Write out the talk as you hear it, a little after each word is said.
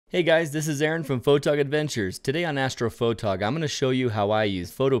Hey guys, this is Aaron from Photog Adventures. Today on Astrophotog, I'm going to show you how I use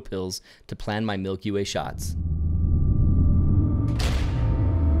PhotoPills to plan my Milky Way shots.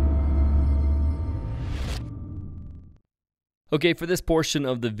 Okay, for this portion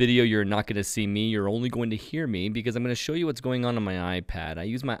of the video, you're not going to see me. You're only going to hear me because I'm going to show you what's going on my iPad. I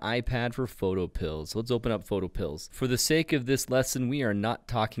use my iPad for PhotoPills. So let's open up PhotoPills. For the sake of this lesson, we are not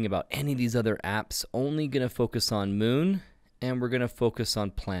talking about any of these other apps. Only going to focus on Moon, and we're going to focus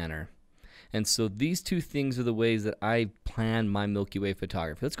on Planner. And so these two things are the ways that I plan my Milky Way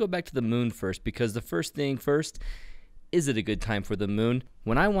photography. Let's go back to the moon first, because the first thing first, is it a good time for the moon?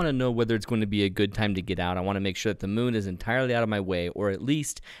 When I want to know whether it's going to be a good time to get out, I want to make sure that the moon is entirely out of my way, or at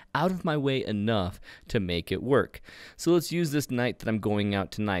least out of my way enough to make it work. So let's use this night that I'm going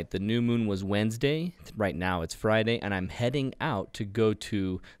out tonight. The new moon was Wednesday. Right now it's Friday, and I'm heading out to go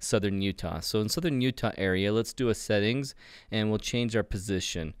to southern Utah. So in southern Utah area, let's do a settings, and we'll change our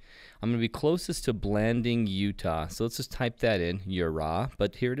position. I'm going to be closest to Blanding, Utah. So let's just type that in, Ura.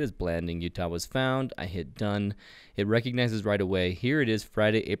 But here it is, Blanding, Utah was found. I hit done. It recognizes right away. Here it is,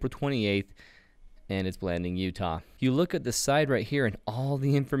 Friday, April 28th, and it's Blanding, Utah. You look at the side right here, and all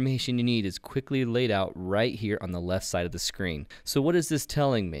the information you need is quickly laid out right here on the left side of the screen. So what is this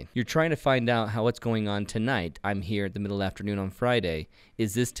telling me? You're trying to find out how what's going on tonight. I'm here at the middle afternoon on Friday.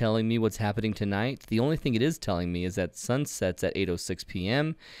 Is this telling me what's happening tonight? The only thing it is telling me is that sun sets at 8:06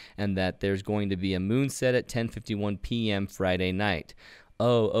 p.m. and that there's going to be a moon set at 10:51 p.m. Friday night.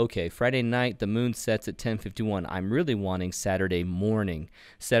 Oh, okay, Friday night, the moon sets at 10:51. I'm really wanting Saturday morning.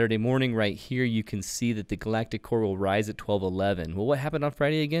 Saturday morning right here, you can see that the galactic core will rise at 12:11. Well, what happened on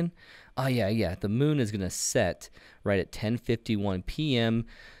Friday again? Oh, yeah, the moon is going to set right at 10:51 p.m.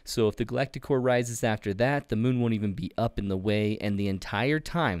 So if the galactic core rises after that, the moon won't even be up in the way, and the entire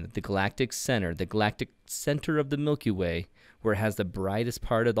time that the galactic center of the Milky Way, where it has the brightest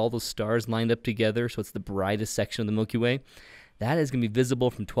part of all those stars lined up together, so it's the brightest section of the Milky Way, that is going to be visible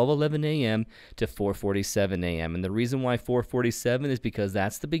from 12:11 a.m. to 4:47 a.m. And the reason why 4:47 is because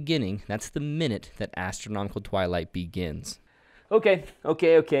that's the beginning, that's the minute that astronomical twilight begins. Okay,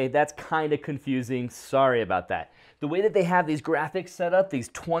 that's kind of confusing. Sorry about that. The way that they have these graphics set up, these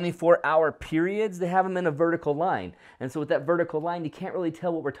 24-hour periods, they have them in a vertical line. And so with that vertical line, you can't really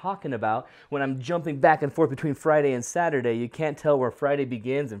tell what we're talking about. When I'm jumping back and forth between Friday and Saturday, you can't tell where Friday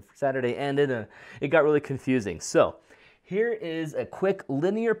begins and Saturday ended, and it got really confusing. So here is a quick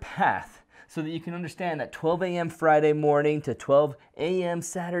linear path so that you can understand that 12 a.m. Friday morning to 12 a.m.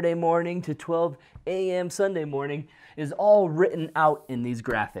 Saturday morning to 12 a.m. Sunday morning is all written out in these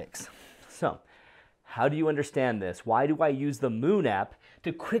graphics. So how do you understand this? Why do I use the Moon app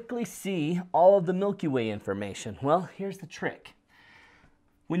to quickly see all of the Milky Way information? Well, here's the trick.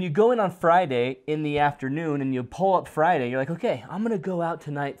 When you go in on Friday in the afternoon and you pull up Friday, you're like, okay, I'm going to go out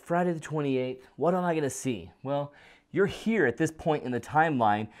tonight, Friday the 28th. What am I going to see? Well, you're here at this point in the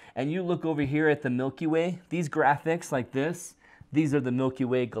timeline, and you look over here at the Milky Way. These graphics like this, these are the Milky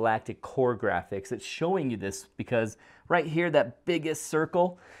Way galactic core graphics. It's showing you this because right here, that biggest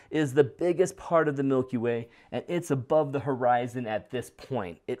circle is the biggest part of the Milky Way, and it's above the horizon at this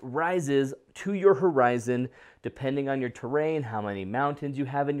point. It rises to your horizon depending on your terrain, how many mountains you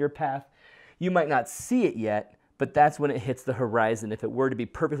have in your path. You might not see it yet, but that's when it hits the horizon if it were to be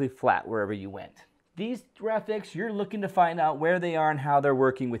perfectly flat wherever you went. These graphics, you're looking to find out where they are and how they're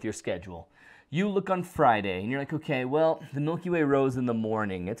working with your schedule. You look on Friday and you're like, okay, well, the Milky Way rose in the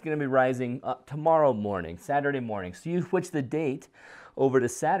morning. It's going to be rising tomorrow morning, Saturday morning. So you switch the date over to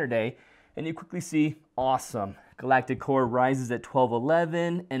Saturday and you quickly see, awesome, galactic core rises at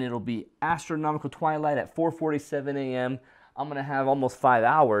 12:11 and it'll be astronomical twilight at 4:47 a.m. I'm going to have almost 5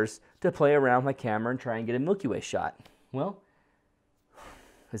 hours to play around with my camera and try and get a Milky Way shot. Well,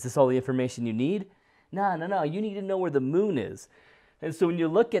 is this all the information you need? No, you need to know where the moon is. And so when you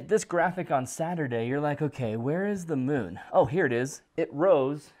look at this graphic on Saturday, you're like, okay, where is the moon? Oh, here it is. It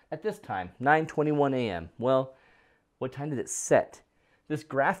rose at this time, 9:21 a.m. Well, what time did it set? This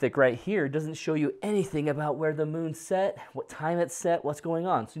graphic right here doesn't show you anything about where the moon set, what time it set, what's going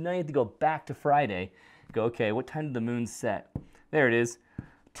on. So now you have to go back to Friday. Go, okay, what time did the moon set? There it is,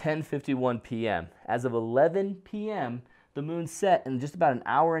 10:51 p.m. As of 11 p.m., the moon set, and just about an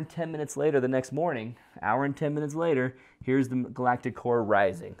hour and 10 minutes later the next morning, here's the galactic core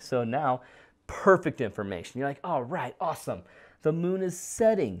rising. So now, perfect information. You're like, all right, awesome. The moon is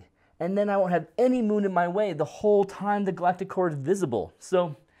setting, and then I won't have any moon in my way the whole time the galactic core is visible.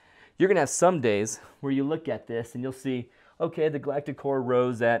 So you're going to have some days where you look at this and you'll see, okay, the galactic core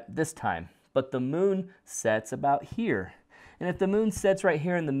rose at this time, but the moon sets about here. And if the moon sets right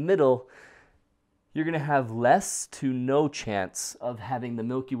here in the middle, you're going to have less to no chance of having the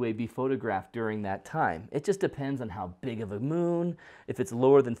Milky Way be photographed during that time. It just depends on how big of a moon, if it's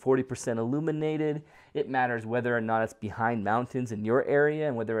lower than 40% illuminated. It matters whether or not it's behind mountains in your area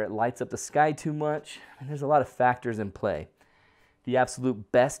and whether it lights up the sky too much. And there's a lot of factors in play. The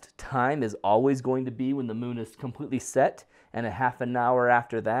absolute best time is always going to be when the moon is completely set, and a half an hour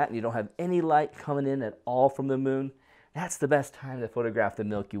after that, and you don't have any light coming in at all from the moon. That's the best time to photograph the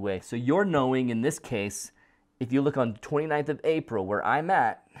Milky Way. So you're knowing, in this case, if you look on the 29th of April, where I'm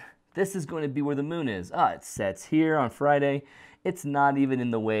at, this is going to be where the moon is. It sets here on Friday. It's not even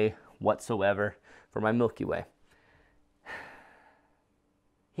in the way whatsoever for my Milky Way.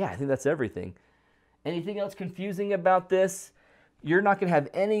 Yeah, I think that's everything. Anything else confusing about this? You're not going to have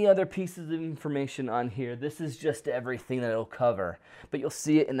any other pieces of information on here. This is just everything that it'll cover. But you'll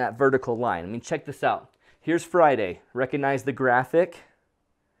see it in that vertical line. I mean, check this out. Here's Friday. Recognize the graphic?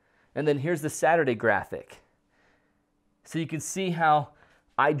 And then here's the Saturday graphic. So you can see how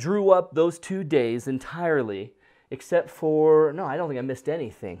I drew up those 2 days entirely, except for, no, I don't think I missed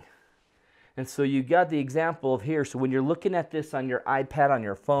anything. And so you got the example of here. So when you're looking at this on your iPad, on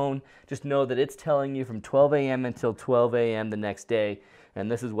your phone, just know that it's telling you from 12 a.m. until 12 a.m. the next day.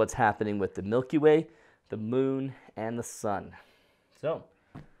 And this is what's happening with the Milky Way, the moon, and the sun. So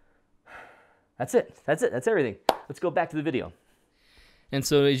that's it. That's it. That's everything. Let's go back to the video. And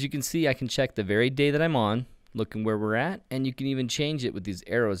so as you can see, I can check the very day that I'm on, looking where we're at, and you can even change it with these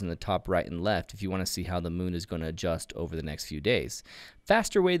arrows in the top right and left if you want to see how the moon is going to adjust over the next few days.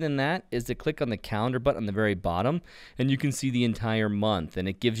 Faster way than that is to click on the calendar button on the very bottom, and you can see the entire month, and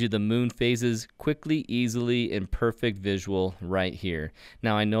it gives you the moon phases quickly, easily, in perfect visual right here.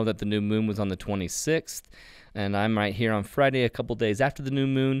 Now I know that the new moon was on the 26th, and I'm right here on Friday, a couple days after the new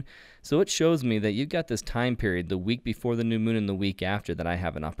moon. So it shows me that you've got this time period, the week before the new moon and the week after, that I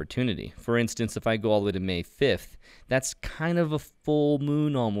have an opportunity. For instance, if I go all the way to May 5th, that's kind of a full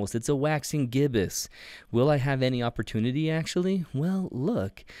moon almost. It's a waxing gibbous. Will I have any opportunity actually? Well,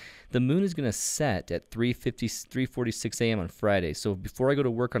 look. The moon is going to set at 3:46 a.m. on Friday. So before I go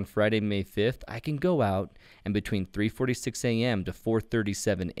to work on Friday, May 5th, I can go out, and between 3:46 a.m. to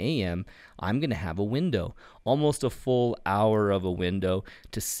 4:37 a.m., I'm going to have a window, almost a full hour of a window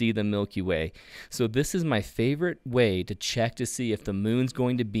to see the Milky Way. So this is my favorite way to check to see if the moon's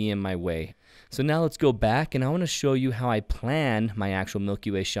going to be in my way. So now let's go back, and I want to show you how I plan my actual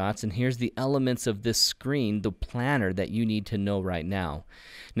Milky Way shots, and here's the elements of this screen, the planner that you need to know right now.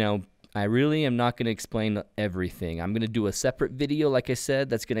 Now, I really am not going to explain everything. I'm going to do a separate video, like I said,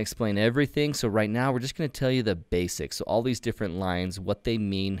 that's going to explain everything. So right now, we're just going to tell you the basics. So all these different lines, what they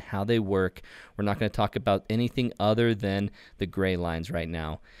mean, how they work. We're not going to talk about anything other than the gray lines right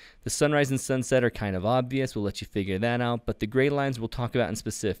now. The sunrise and sunset are kind of obvious. We'll let you figure that out. But the gray lines we'll talk about in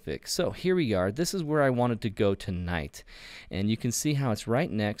specific. So here we are. This is where I wanted to go tonight. And you can see how it's right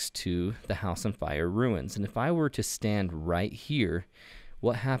next to the House on Fire ruins. And if I were to stand right here,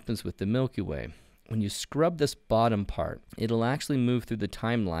 what happens with the Milky Way? When you scrub this bottom part, it'll actually move through the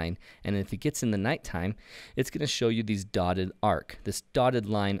timeline, and if it gets in the nighttime, it's going to show you these dotted arc, this dotted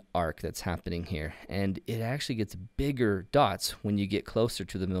line arc that's happening here, and it actually gets bigger dots when you get closer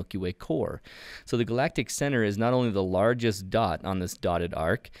to the Milky Way core. So the galactic center is not only the largest dot on this dotted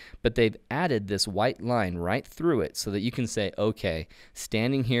arc, but they've added this white line right through it so that you can say, okay,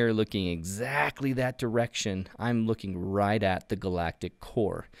 standing here looking exactly that direction, I'm looking right at the galactic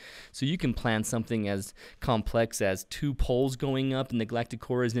core. So you can plan something as complex as 2 poles going up and the galactic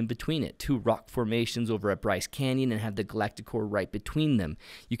core is in between it, 2 rock formations over at Bryce Canyon and have the galactic core right between them.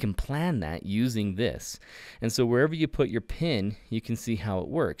 You can plan that using this. And so wherever you put your pin, you can see how it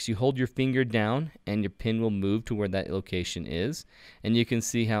works. You hold your finger down and your pin will move to where that location is, and you can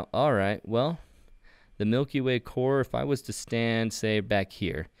see how, all right, well, the Milky Way core, if I was to stand, say, back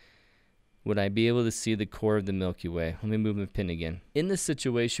here, would I be able to see the core of the Milky Way? Let me move my pin again. In this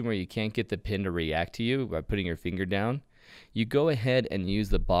situation where you can't get the pin to react to you by putting your finger down, you go ahead and use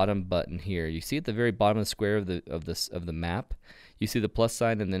the bottom button here. You see at the very bottom of the square of the map, you see the plus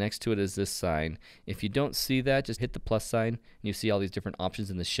sign, and the next to it is this sign. If you don't see that, just hit the plus sign, and you see all these different options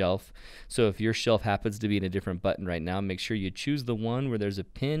in the shelf. So if your shelf happens to be in a different button right now, make sure you choose the one where there's a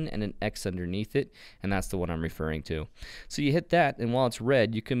pin and an X underneath it, and that's the one I'm referring to. So you hit that, and while it's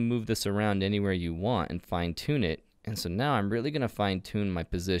red, you can move this around anywhere you want and fine-tune it. And so now I'm really going to fine-tune my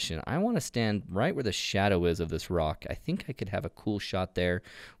position. I want to stand right where the shadow is of this rock. I think I could have a cool shot there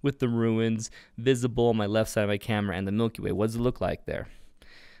with the ruins visible on my left side of my camera and the Milky Way. What does it look like there?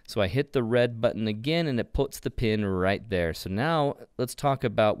 So I hit the red button again, and it puts the pin right there. So now let's talk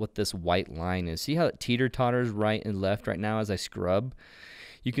about what this white line is. See how it teeter-totters right and left right now as I scrub?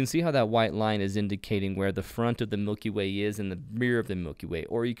 You can see how that white line is indicating where the front of the Milky Way is and the rear of the Milky Way.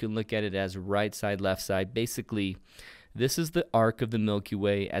 Or you can look at it as right side, left side. Basically, this is the arc of the Milky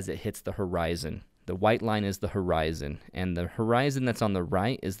Way as it hits the horizon. The white line is the horizon, and the horizon that's on the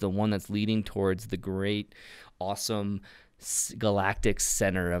right is the one that's leading towards the great, awesome galactic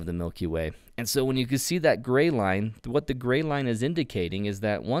center of the Milky Way. And so when you can see that gray line, what the gray line is indicating is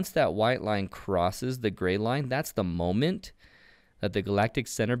that once that white line crosses the gray line, that's the moment that the galactic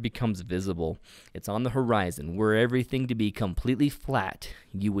center becomes visible. It's on the horizon. Were everything to be completely flat,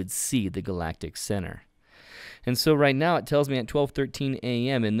 you would see the galactic center. And so right now it tells me at 12:13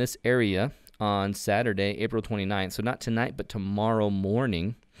 a.m. in this area on Saturday, April 29th, so not tonight, but tomorrow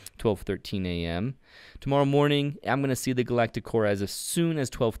morning, 12:13 a.m. Tomorrow morning, I'm going to see the galactic core as soon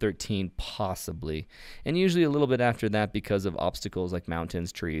as 12:13, possibly. And usually a little bit after that because of obstacles like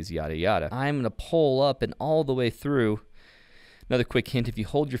mountains, trees, yada, yada. I'm going to pull up and all the way through. Another quick hint, if you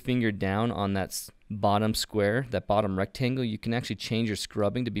hold your finger down on that bottom square, that bottom rectangle, you can actually change your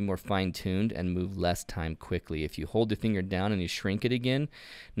scrubbing to be more fine-tuned and move less time quickly. If you hold the finger down and you shrink it again,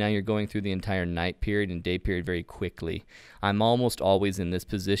 now you're going through the entire night period and day period very quickly. I'm almost always in this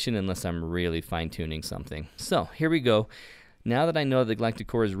position unless I'm really fine-tuning something. So here we go. Now that I know the galactic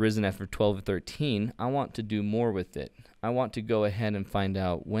core has risen after 12:13, I want to do more with it. I want to go ahead and find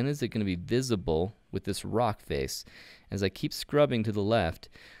out when is it going to be visible with this rock face. As I keep scrubbing to the left,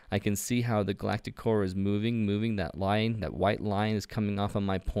 I can see how the galactic core is moving that line, that white line is coming off on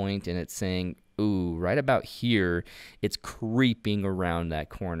my point, and it's saying, ooh, right about here, it's creeping around that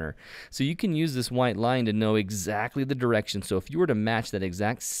corner. So you can use this white line to know exactly the direction. So if you were to match that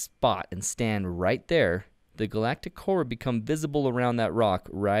exact spot and stand right there, the galactic core would become visible around that rock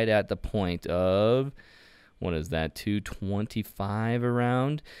right at the point of, what is that, 225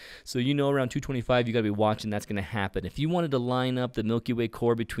 around? So you know around 225 you got to be watching, that's going to happen. If you wanted to line up the Milky Way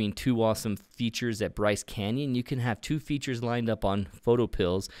core between two awesome features at Bryce Canyon, you can have two features lined up on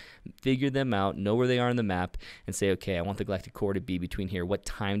PhotoPills, figure them out, know where they are on the map, and say, okay, I want the galactic core to be between here. What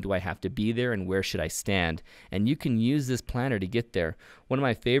time do I have to be there, and where should I stand? And you can use this planner to get there. One of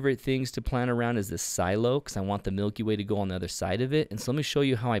my favorite things to plan around is this silo, because I want the Milky Way to go on the other side of it. And so let me show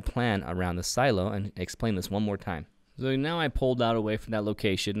you how I plan around the silo and explain this one more time. So now I pulled out away from that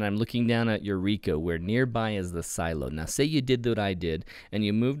location and I'm looking down at Eureka where nearby is the silo. Now say you did what I did and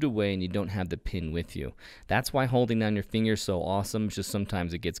you moved away and you don't have the pin with you. That's why holding down your finger is so awesome. It's just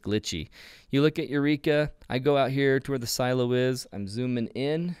sometimes it gets glitchy. You look at Eureka, I go out here to where the silo is, I'm zooming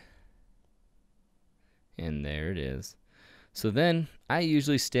in, and there it is. So then I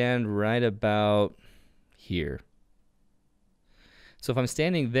usually stand right about here. So if I'm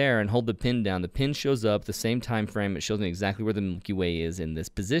standing there and hold the pin down, the pin shows up the same time frame. It shows me exactly where the Milky Way is in this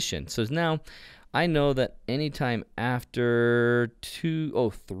position. So now I know that anytime after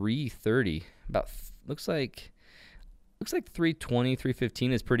 3:30, about looks like 3:20,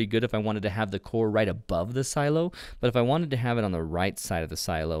 3:15 is pretty good if I wanted to have the core right above the silo. But if I wanted to have it on the right side of the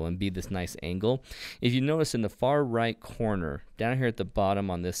silo and be this nice angle, if you notice in the far right corner, down here at the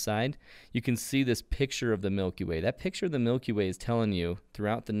bottom on this side, you can see this picture of the Milky Way. That picture of the Milky Way is telling you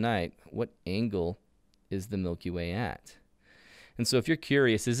throughout the night what angle is the Milky Way at. And so if you're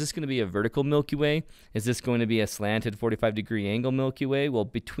curious, is this going to be a vertical Milky Way? Is this going to be a slanted 45-degree angle Milky Way? Well,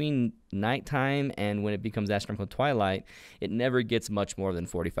 between nighttime and when it becomes astronomical twilight, it never gets much more than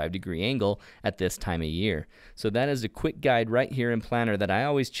 45-degree angle at this time of year. So that is a quick guide right here in Planner that I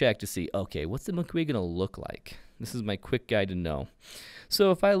always check to see, okay, what's the Milky Way going to look like? This is my quick guide to know. So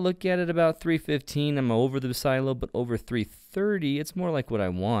if I look at it about 3:15, I'm over the silo, but over 3:30, it's more like what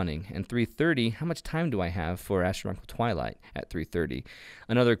I'm wanting. And 3:30, how much time do I have for astronomical twilight at 3:30?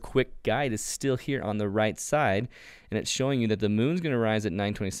 Another quick guide is still here on the right side, and it's showing you that the moon's going to rise at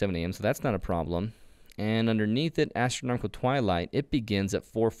 9:27 a.m., so that's not a problem. And underneath it, astronomical twilight, it begins at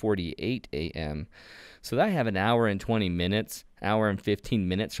 4:48 a.m. So I have an hour and 20 minutes, hour and 15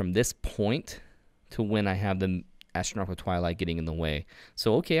 minutes from this point to when I have the astronomical twilight getting in the way.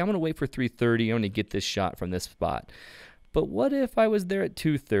 So okay, I'm going to wait for 3:30. I'm going to get this shot from this spot. But what if I was there at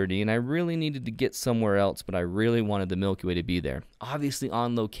 2:30 and I really needed to get somewhere else, but I really wanted the Milky Way to be there? Obviously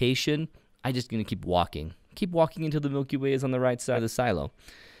on location, I'm just going to keep walking. Keep walking until the Milky Way is on the right side of the silo.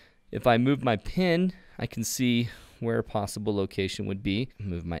 If I move my pin, I can see where a possible location would be.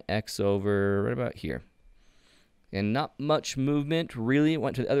 Move my X over right about here. and not much movement really.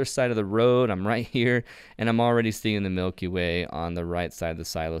 Went to the other side of the road. I'm right here, and I'm already seeing the Milky Way on the right side of the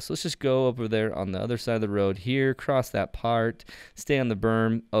silo. So let's just go over there on the other side of the road here, cross that part, stay on the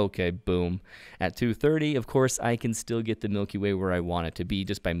berm. Okay, boom. At 2:30, of course, I can still get the Milky Way where I want it to be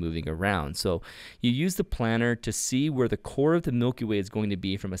just by moving around. So you use the planner to see where the core of the Milky Way is going to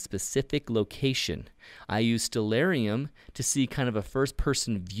be from a specific location. I use Stellarium to see kind of a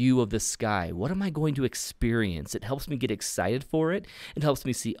first-person view of the sky. What am I going to experience? It helps me get excited for it. It helps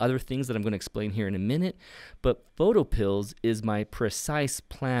me see other things that I'm going to explain here in a minute. But PhotoPills is my precise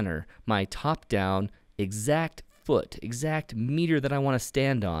planner, my top-down, exact foot, exact meter that I want to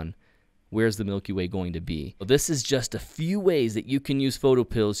stand on. Where's the Milky Way going to be? Well, this is just a few ways that you can use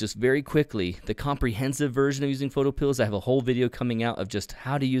PhotoPills just very quickly. The comprehensive version of using PhotoPills, I have a whole video coming out of just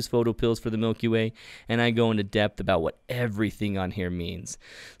how to use PhotoPills for the Milky Way, and I go into depth about what everything on here means.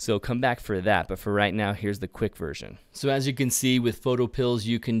 So come back for that, but for right now, here's the quick version. So as you can see with PhotoPills,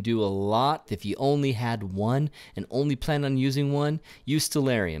 you can do a lot. If you only had one and only plan on using one, use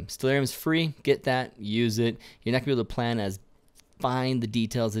Stellarium. Stellarium is free, get that, use it. You're not gonna be able to plan as find the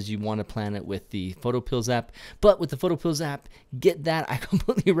details as you want to plan it with the PhotoPills app, but with the PhotoPills app, get that. I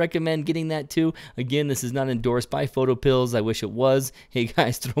completely recommend getting that too. Again, this is not endorsed by PhotoPills. I wish it was. Hey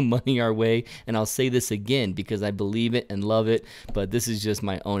guys, throw money our way, and I'll say this again because I believe it and love it, but this is just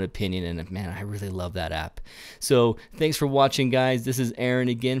my own opinion, and man, I really love that app. So thanks for watching, guys. This is Aaron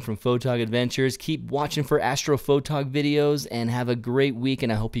again from Photog Adventures. Keep watching for Astrophotog videos, and have a great week,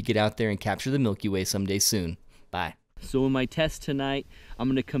 and I hope you get out there and capture the Milky Way someday soon. Bye. So in my test tonight, I'm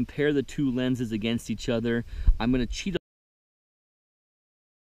going to compare the two lenses against each other. I'm going to cheat